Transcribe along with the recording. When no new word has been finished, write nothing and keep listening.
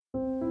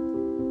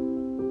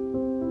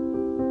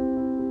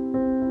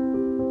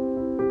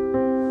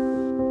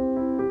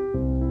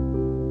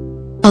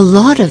A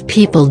lot of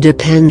people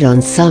depend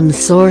on some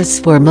source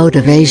for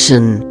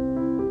motivation.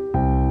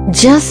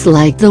 Just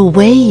like the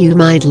way you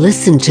might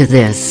listen to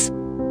this.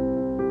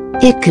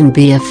 It can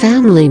be a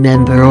family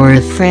member or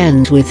a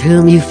friend with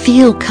whom you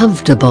feel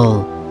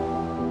comfortable.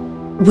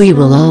 We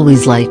will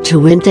always like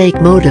to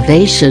intake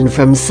motivation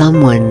from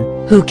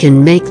someone who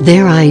can make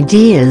their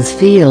ideas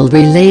feel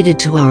related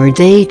to our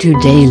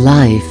day-to-day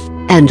life,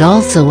 and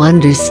also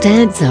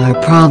understands our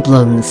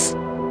problems.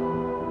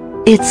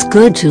 It's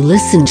good to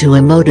listen to a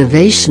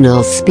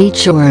motivational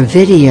speech or a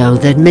video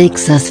that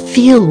makes us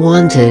feel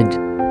wanted.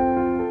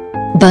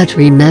 But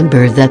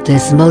remember that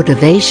this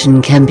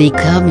motivation can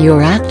become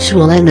your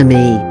actual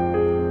enemy.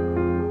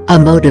 A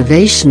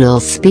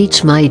motivational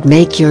speech might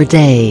make your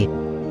day.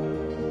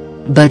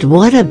 But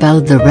what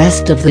about the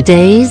rest of the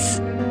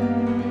days?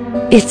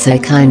 It's a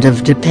kind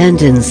of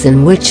dependence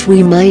in which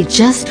we might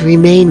just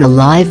remain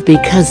alive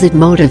because it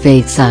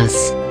motivates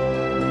us.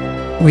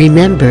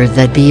 Remember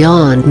that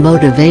beyond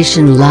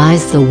motivation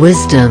lies the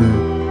wisdom.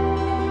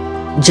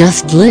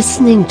 Just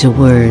listening to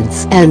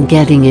words and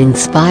getting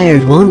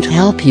inspired won't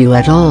help you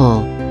at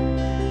all.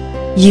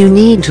 You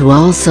need to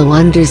also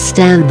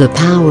understand the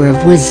power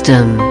of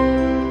wisdom.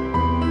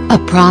 A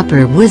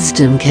proper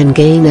wisdom can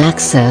gain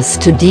access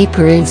to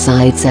deeper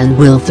insights and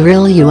will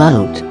thrill you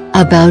out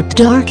about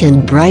dark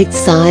and bright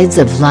sides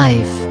of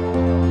life.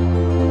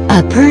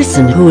 A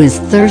person who is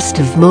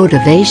thirsty of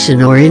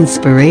motivation or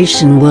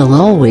inspiration will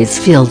always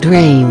feel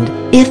drained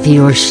if he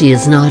or she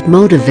is not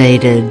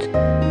motivated.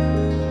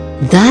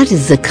 That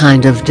is the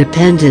kind of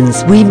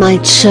dependence we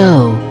might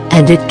show,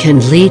 and it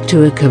can lead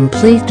to a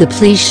complete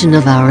depletion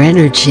of our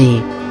energy.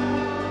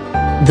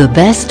 The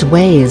best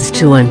way is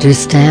to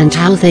understand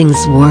how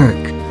things work,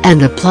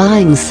 and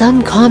applying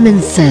some common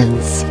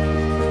sense.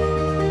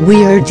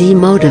 We are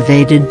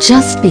demotivated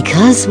just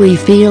because we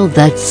feel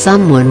that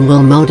someone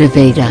will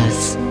motivate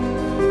us.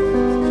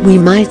 We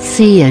might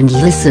see and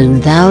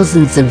listen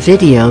thousands of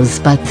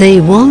videos, but they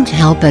won't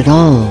help at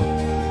all.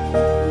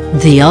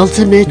 The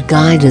ultimate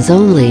guide is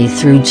only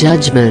through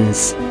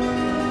judgments.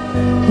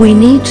 We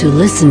need to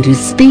listen to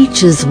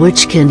speeches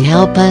which can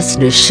help us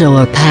to show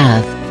a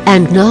path,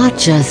 and not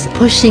just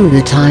pushing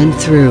the time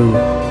through.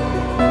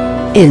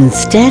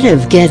 Instead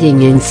of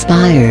getting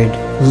inspired,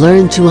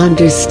 learn to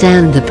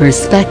understand the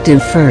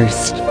perspective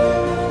first.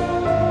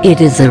 It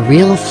is a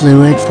real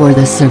fluid for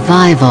the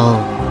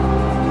survival.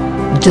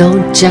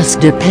 Don't just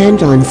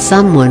depend on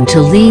someone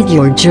to lead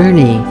your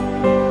journey.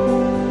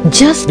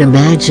 Just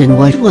imagine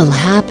what will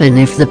happen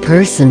if the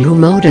person who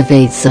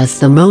motivates us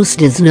the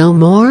most is no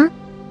more.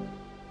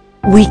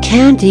 We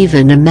can't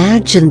even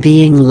imagine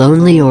being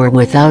lonely or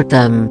without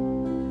them.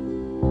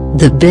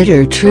 The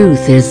bitter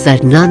truth is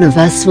that none of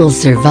us will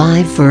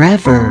survive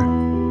forever.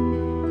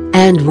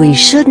 And we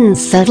shouldn't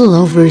settle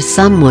over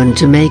someone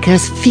to make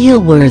us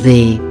feel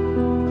worthy.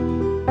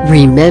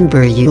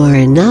 Remember, you are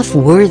enough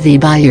worthy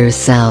by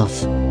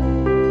yourself.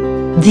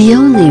 The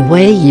only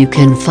way you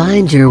can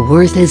find your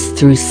worth is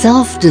through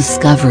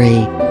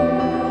self-discovery.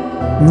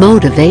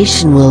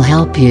 Motivation will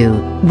help you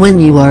when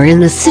you are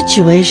in a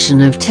situation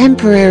of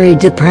temporary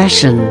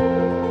depression.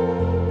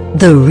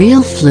 The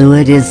real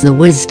fluid is the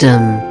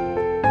wisdom.